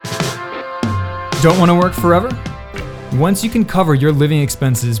Don't want to work forever? Once you can cover your living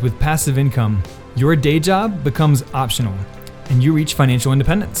expenses with passive income, your day job becomes optional, and you reach financial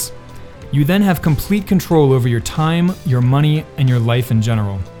independence. You then have complete control over your time, your money, and your life in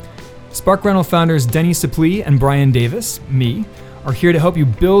general. Spark Rental founders Denny Suplee and Brian Davis, me, are here to help you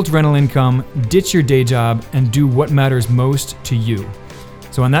build rental income, ditch your day job, and do what matters most to you.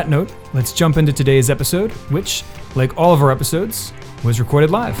 So on that note, let's jump into today's episode, which, like all of our episodes, was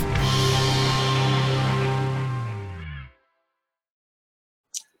recorded live.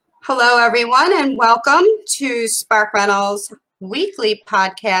 Hello, everyone, and welcome to Spark Rentals weekly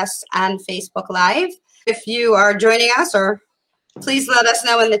podcast and Facebook Live. If you are joining us, or please let us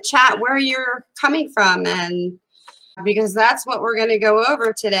know in the chat where you're coming from, and because that's what we're going to go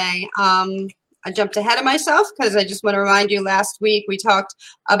over today. I jumped ahead of myself because I just want to remind you, last week we talked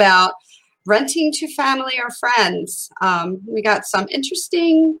about renting to family or friends. We got some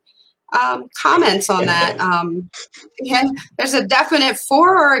interesting comments on that. There's a definite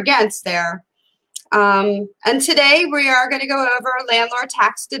for or against there. And today we are going to go over landlord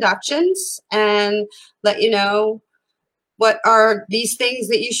tax deductions and let you know what are these things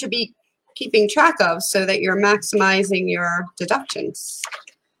that you should be keeping track of so that you're maximizing your deductions.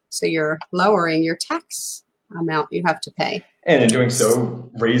 So you're lowering your tax amount you have to pay. And in doing so,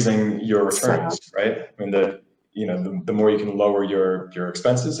 raising your returns, right? I mean, the more you can lower your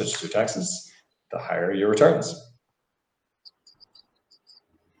expenses, such as your taxes, the higher your returns.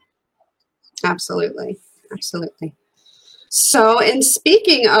 Absolutely. Absolutely. So in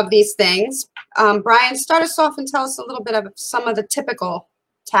speaking of these things, Brian, start us off and tell us a little bit of some of the typical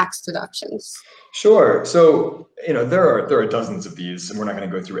tax deductions. Sure. So, there are dozens of these, and we're not going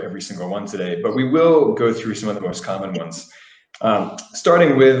to go through every single one today, but we will go through some of the most common ones.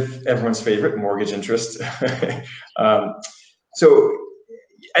 Starting with everyone's favorite, mortgage interest. And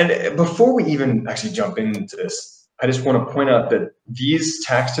before we even actually jump into this, I just want to point out that these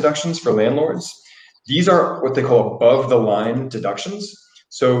tax deductions for landlords, these are what they call above the line deductions.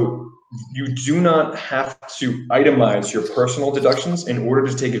 So you do not have to itemize your personal deductions in order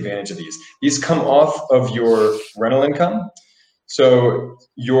to take advantage of these. These come off of your rental income. So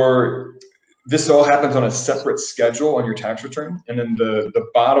this all happens on a separate schedule on your tax return. And then the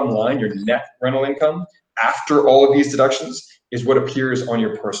bottom line, your net rental income, after all of these deductions, is what appears on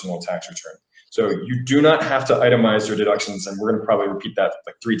your personal tax return. So you do not have to itemize your deductions, and we're going to probably repeat that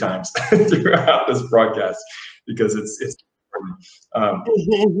like 3 times throughout this broadcast because it's important.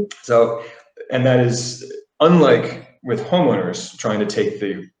 And that is unlike with homeowners trying to take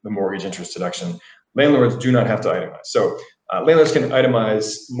the mortgage interest deduction. Landlords do not have to itemize. So landlords can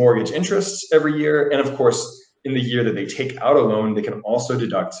itemize mortgage interest every year, and of course, in the year that they take out a loan, they can also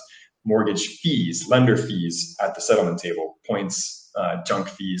deduct mortgage fees, lender fees at the settlement table, points, junk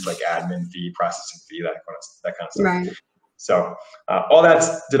fees like admin fee, processing fee, that kind of stuff. Right. So all that's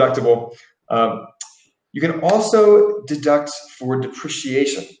deductible. You can also deduct for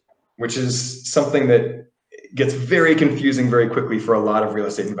depreciation, which is something that gets very confusing very quickly for a lot of real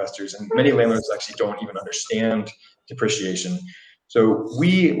estate investors, and many landlords actually don't even understand depreciation. So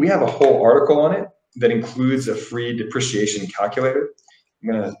we have a whole article on it that includes a free depreciation calculator. I'm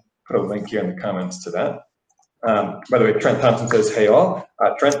going to put a link here in the comments to that. By the way, Trent Thompson says, hey all.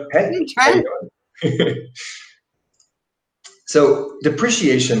 Trent, hey. Trent. How you doing? So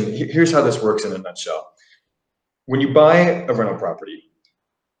depreciation, here's how this works in a nutshell. When you buy a rental property,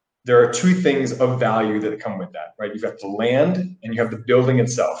 there are 2 things of value that come with that, right? You've got the land and you have the building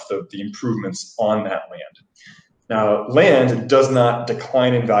itself, the improvements on that land. Now, land does not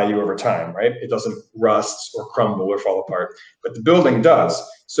decline in value over time, right? It doesn't rust or crumble or fall apart, but the building does.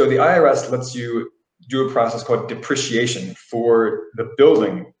 So the IRS lets you do a process called depreciation for the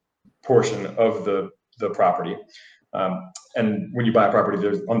building portion of the property. And when you buy a property,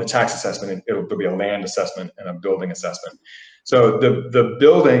 there's on the tax assessment, there'll be a land assessment and a building assessment. So the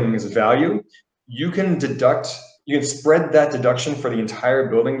building's value, you can spread that deduction for the entire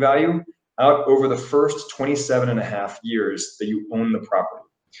building value out over the first 27 and a half years that you own the property.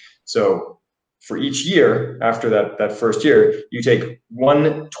 So for each year after that first year, you take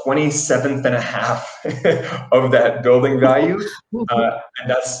 1/27th and a half of that building value, and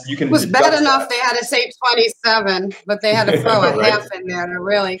that's you can. It was bad enough they had to say 27, but they had to throw a half in there to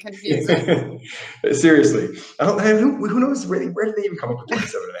really confuse it. Seriously, who knows where did they even come up with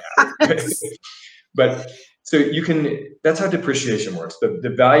 27 and a half? But so that's how depreciation works.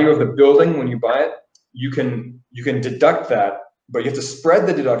 The value of the building when you buy it, you can deduct that, but you have to spread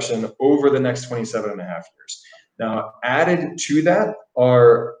the deduction over the next 27 and a half years. Now, added to that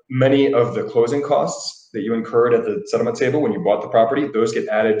are many of the closing costs that you incurred at the settlement table when you bought the property, those get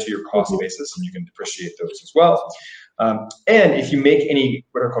added to your cost basis, and you can depreciate those as well. And if you make any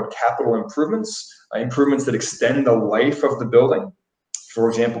what are called capital improvements, improvements that extend the life of the building, for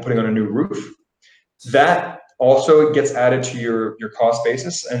example, putting on a new roof, that also gets added to your cost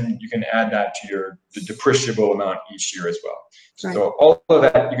basis, and you can add that to the depreciable amount each year as well. Right. So all of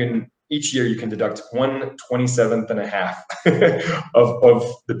that, each year you can deduct 1/27 and a half of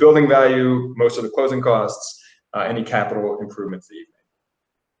the building value, most of the closing costs, any capital improvements that you've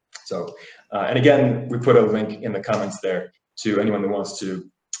made. So, and again, we put a link in the comments there to anyone that wants to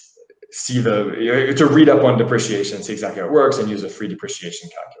see to read up on depreciation, see exactly how it works, and use a free depreciation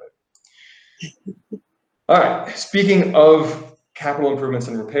calculator. All right, speaking of capital improvements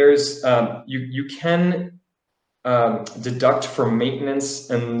and repairs, you can deduct for maintenance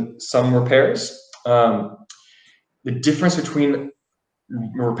and some repairs. The difference between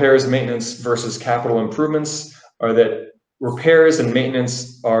repairs and maintenance versus capital improvements are that repairs and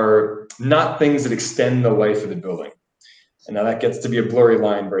maintenance are not things that extend the life of the building. And now that gets to be a blurry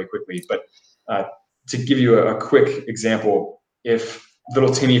line very quickly, but to give you a quick example, if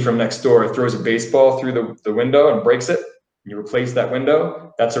little Timmy from next door throws a baseball through the window and breaks it, and you replace that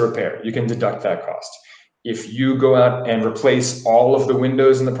window, that's a repair. You can deduct that cost. If you go out and replace all of the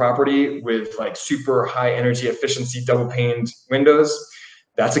windows in the property with like super high energy efficiency double paned windows,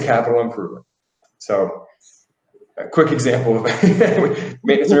 that's a capital improvement. So a quick example of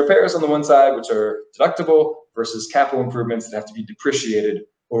maintenance and repairs on the one side, which are deductible, versus capital improvements that have to be depreciated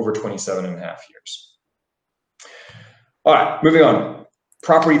over 27 and a half years. All right, moving on.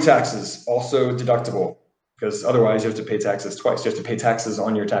 Property taxes, also deductible, because otherwise you have to pay taxes twice. You have to pay taxes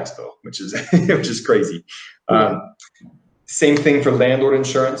on your tax bill, which is crazy. Same thing for landlord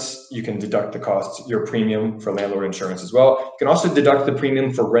insurance. You can deduct the cost, your premium for landlord insurance as well. You can also deduct the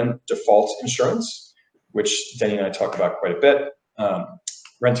premium for rent default insurance, which Denny and I talk about quite a bit.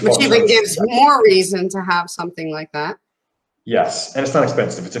 Rent default which even gives more reason to have something like that. Yes, and it's not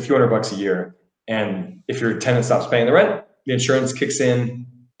expensive. It's a few $100 a year. And if your tenant stops paying the rent, the insurance kicks in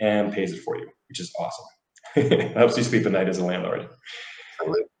and pays it for you, which is awesome. It helps you sleep at night as a landlord.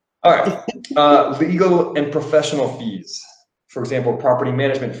 All right, legal and professional fees. For example, property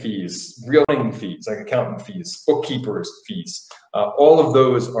management fees, realting fees, like accountant fees, bookkeepers fees. All of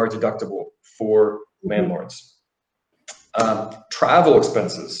those are deductible for landlords. Travel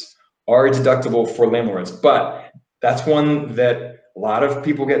expenses are deductible for landlords, but that's one that a lot of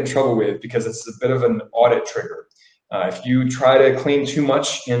people get in trouble with because it's a bit of an audit trigger. If you try to claim too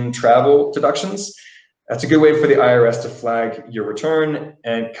much in travel deductions, that's a good way for the IRS to flag your return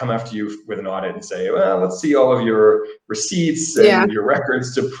and come after you with an audit and say, well, let's see all of your receipts and your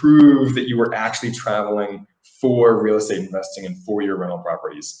records to prove that you were actually traveling for real estate investing and for your rental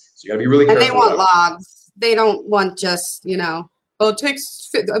properties. So you gotta be really careful. And they want logs. They don't want just, oh,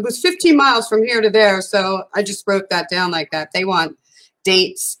 it was 15 miles from here to there, so I just wrote that down like that. They want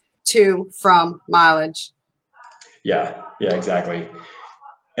dates, to, from, mileage. Yeah, exactly.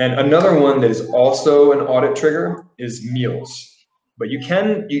 And another one that is also an audit trigger is meals. But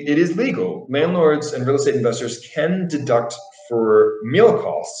it is legal. Landlords and real estate investors can deduct for meal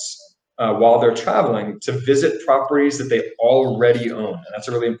costs while they're traveling to visit properties that they already own. And that's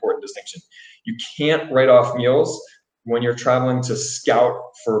a really important distinction. You can't write off meals when you're traveling to scout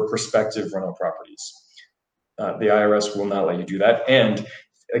for prospective rental properties. The IRS will not let you do that. And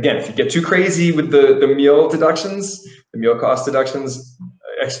again, if you get too crazy with the meal deductions, the meal cost deductions,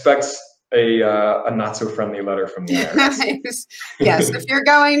 expect a not so friendly letter from the IRS. Yes, if you're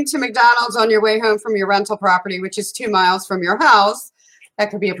going to McDonald's on your way home from your rental property, which is 2 miles from your house, that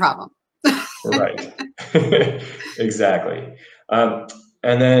could be a problem. Right. Exactly.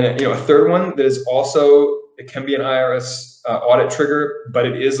 And then a third one that is also, it can be an IRS audit trigger, but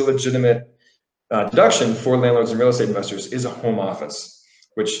it is a legitimate deduction for landlords and real estate investors, is a home office,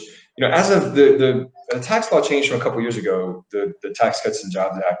 which as of the tax law changed from a couple years ago, the Tax Cuts and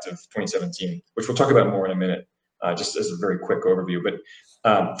Jobs Act of 2017, which we'll talk about more in a minute, just as a very quick overview. But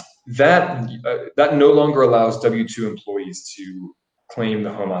that no longer allows W-2 employees to claim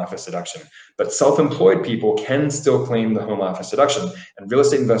the home office deduction, but self-employed people can still claim the home office deduction, and real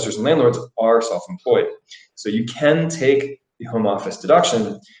estate investors and landlords are self-employed. So you can take the home office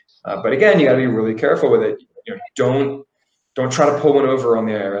deduction, but again, you got to be really careful with it. Don't try to pull one over on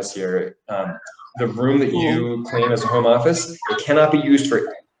the IRS here. The room that you claim as a home office, it cannot be used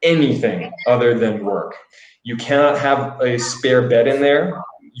for anything other than work. You cannot have a spare bed in there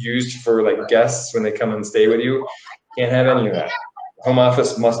used for like guests when they come and stay with you. Can't have any of that. Home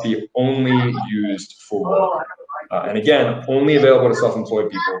office must be only used for work. And again, only available to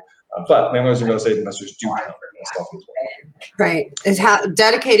self-employed people. But landlords and real estate investors do count as self-employed. Right. It's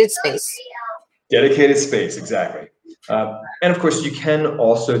dedicated space. Dedicated space, exactly. And of course, you can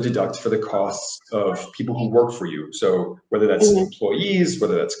also deduct for the costs of people who work for you. So whether that's employees,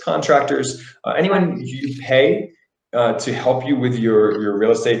 whether that's contractors, anyone you pay to help you with your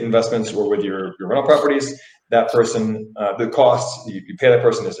real estate investments or with your rental properties, that person, the cost you pay that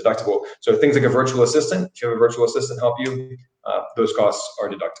person is deductible. So things like a virtual assistant, if you have a virtual assistant help you, those costs are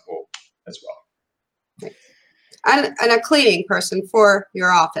deductible as well. And a cleaning person for your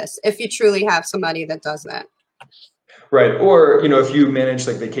office, if you truly have somebody that does that. Right. Or, if you manage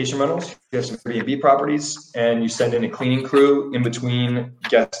like vacation rentals, you have some Airbnb properties and you send in a cleaning crew in between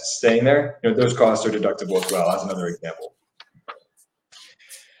guests staying there, those costs are deductible as well, as another example.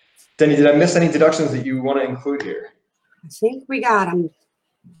 Denny, did I miss any deductions that you want to include here? I think we got them.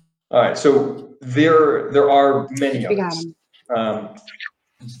 All right. So there are many of them.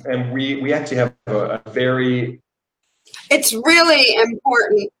 And we actually have a very... It's really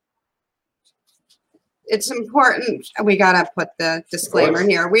important. It's important. We got to put the disclaimer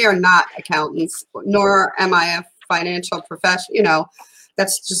here. We are not accountants, nor am I a financial professional.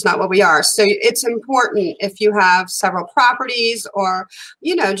 That's just not what we are. So it's important if you have several properties or,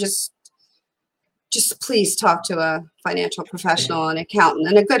 just please talk to a financial professional, an accountant,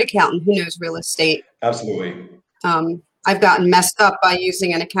 and a good accountant who knows real estate. Absolutely. I've gotten messed up by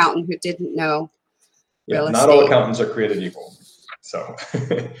using an accountant who didn't know real estate. Not all accountants are created equal. So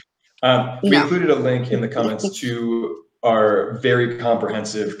we included a link in the comments to our very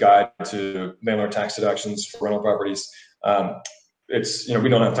comprehensive guide to landlord tax deductions for rental properties. It's, we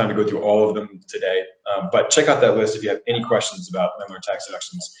don't have time to go through all of them today, but check out that list if you have any questions about landlord tax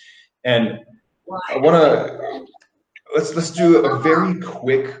deductions. And I want to, let's do a very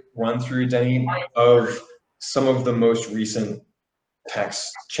quick run through, Denny, of some of the most recent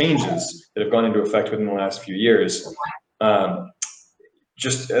tax changes that have gone into effect within the last few years.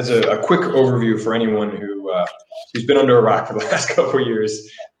 Just as a quick overview for anyone who's been under a rock for the last couple of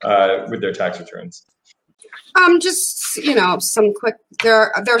years with their tax returns. Some quick.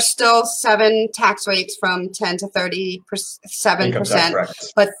 There's still 7 tax rates from 10 to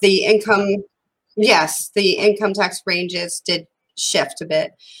 37%, but the income tax ranges did shift a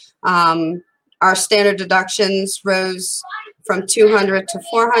bit. Our standard deductions rose from 200 to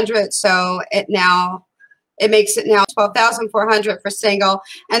 400, so it makes it now $12,400 for single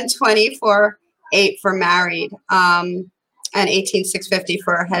and $24,800 for married, and $18,650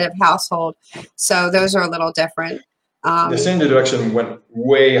 for a head of household. So those are a little different. The standard deduction went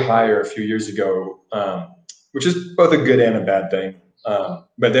way higher a few years ago, which is both a good and a bad thing.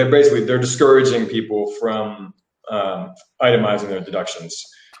 But they're discouraging people from itemizing their deductions,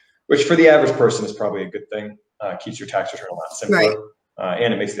 which for the average person is probably a good thing. Keeps your tax return a lot simpler, right.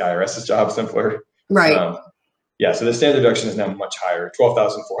 And it makes the IRS's job simpler. Right. So the standard deduction is now much higher: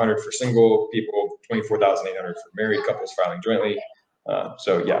 $12,400 for single people, $24,800 for married couples filing jointly.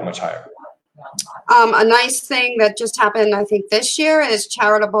 Much higher. A nice thing that just happened, I think, this year is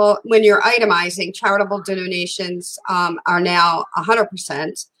charitable. When you're itemizing, charitable donations are now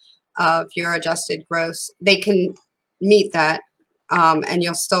 100% of your adjusted gross. They can meet that, and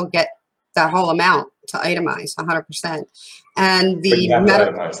you'll still get that whole amount to itemize 100%. And the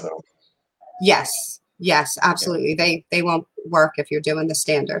itemize, though. Yes, absolutely. Yeah. They won't work if you're doing the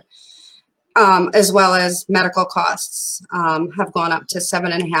standard. As well as medical costs have gone up to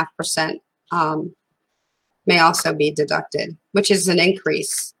 7.5%. May also be deducted, which is an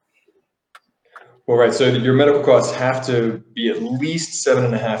increase. Well, right. So your medical costs have to be at least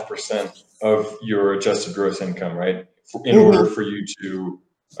 7.5% of your adjusted gross income, right? In order for you to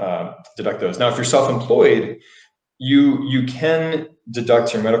deduct those. Now, if you're self-employed, you can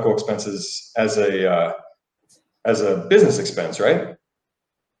deduct your medical expenses as a business expense, right?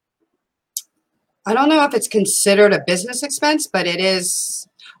 I don't know if it's considered a business expense, but it is.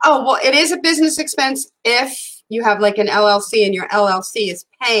 Oh, well, it is a business expense if you have like an LLC and your LLC is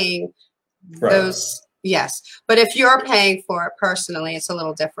paying those. Yes. But if you're paying for it personally, it's a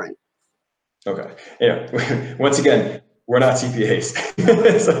little different. Okay. Yeah. Once again, we're not CPAs.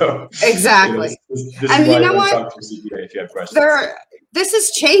 So exactly. This is why you know what? Talk to a CPA if you have questions. This is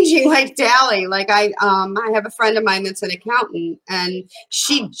changing like daily. Like I have a friend of mine that's an accountant, and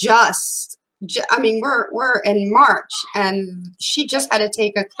she we're in March, and she just had to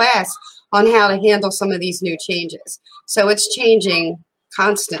take a class on how to handle some of these new changes. So it's changing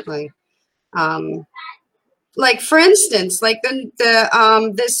constantly. Like for instance, like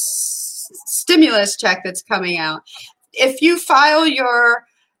this stimulus check that's coming out. If you file your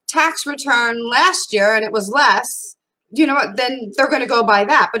tax return last year and it was less, you know what, then they're going to go by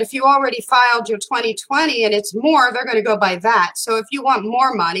that. But if you already filed your 2020 and it's more, they're going to go by that. So if you want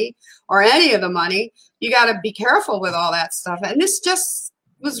more money or any of the money, you got to be careful with all that stuff. And this just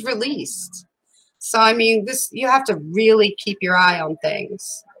was released. So, I mean, you have to really keep your eye on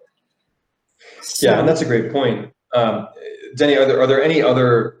things. So, yeah, and that's a great point. Denny, are there any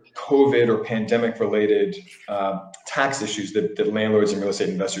other COVID or pandemic related tax issues that landlords and real estate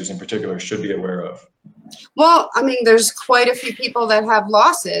investors in particular should be aware of? Well, I mean, there's quite a few people that have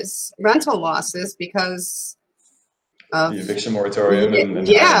losses, rental losses, because of the eviction moratorium and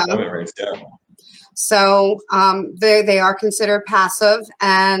yeah. unemployment rates. Yeah. So they are considered passive,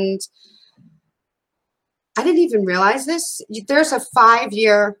 and I didn't even realize this. There's a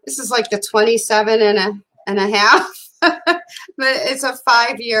 5-year. This is like the 27 and a half. But it's a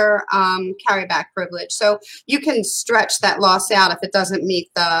 5-year carryback privilege. So you can stretch that loss out if it doesn't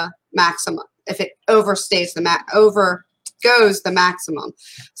meet the maximum, if it overstays overgoes the maximum.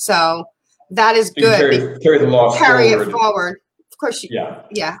 So that is good. Carry the loss carry forward. It forward. Of course,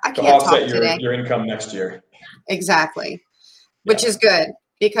 yeah. I to can't offset talk today. your income next year. Exactly, which is good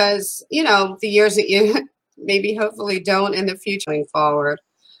because, you know, the years that you maybe hopefully don't in the future going forward.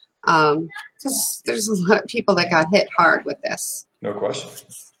 Because there's a lot of people that got hit hard with this. No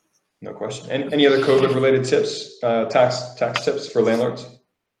question. And any other COVID related tips, tax tips for landlords?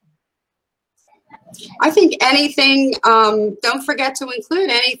 I think anything, don't forget to include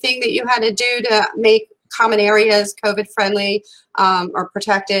anything that you had to do to make common areas COVID friendly or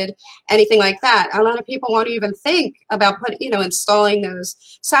protected, anything like that. A lot of people won't even think about installing those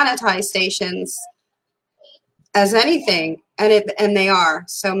sanitized stations as anything, and they are.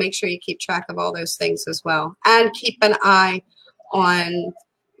 So make sure you keep track of all those things as well, and keep an eye on.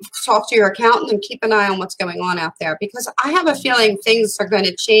 Talk to your accountant and keep an eye on what's going on out there, because I have a feeling things are going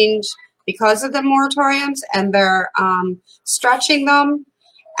to change because of the moratoriums, and they're stretching them,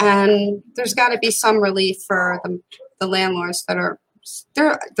 and there's got to be some relief for the landlords that are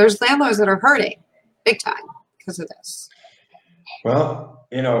there. There's landlords that are hurting big time because of this. Well,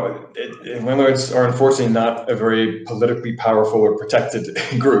 landlords are unfortunately not a very politically powerful or protected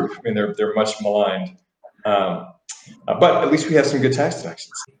group. I mean, they're much maligned. But at least we have some good tax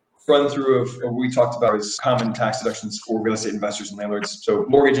deductions. Run through of what we talked about is common tax deductions for real estate investors and landlords. So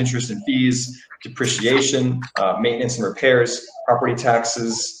mortgage interest and fees, depreciation, maintenance and repairs, property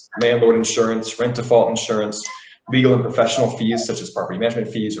taxes, landlord insurance, rent default insurance, legal and professional fees such as property management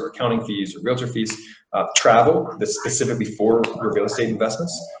fees or accounting fees or realtor fees, travel that's specifically for your real estate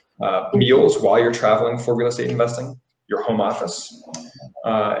investments, meals while you're traveling for real estate investing, your home office,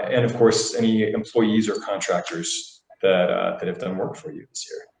 and of course any employees or contractors that have done work for you this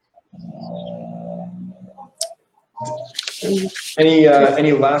year.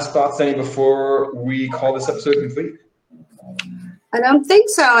 Any last thoughts, Denny, before we call this episode complete? I don't think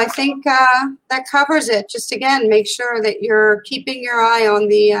so. I think that covers it. Just again, make sure that you're keeping your eye on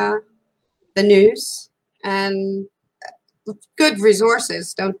the news and good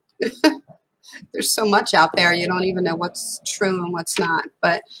resources. Don't. There's so much out there, you don't even know what's true and what's not.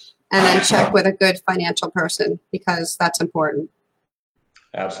 And then check with a good financial person, because that's important.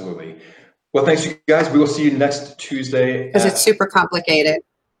 Absolutely. Well, thanks, you guys. We will see you next Tuesday. Because it's super complicated.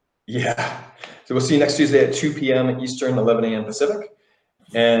 Yeah. So we'll see you next Tuesday at 2 p.m. Eastern, 11 a.m. Pacific.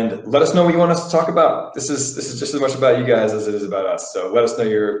 And let us know what you want us to talk about. This is just as much about you guys as it is about us. So let us know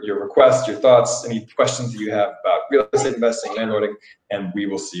your requests, your thoughts, any questions that you have about real estate investing, landlording, and we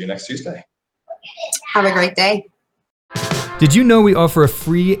will see you next Tuesday. Have a great day. Did you know we offer a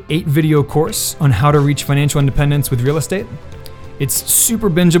free 8-video course on how to reach financial independence with real estate? It's super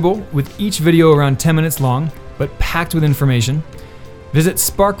bingeable, with each video around 10 minutes long, but packed with information. Visit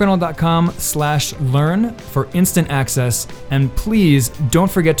sparkrental.com/learn for instant access, and please don't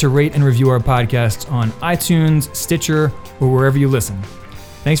forget to rate and review our podcast on iTunes, Stitcher, or wherever you listen.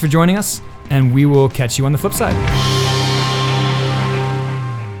 Thanks for joining us, and we will catch you on the flip side.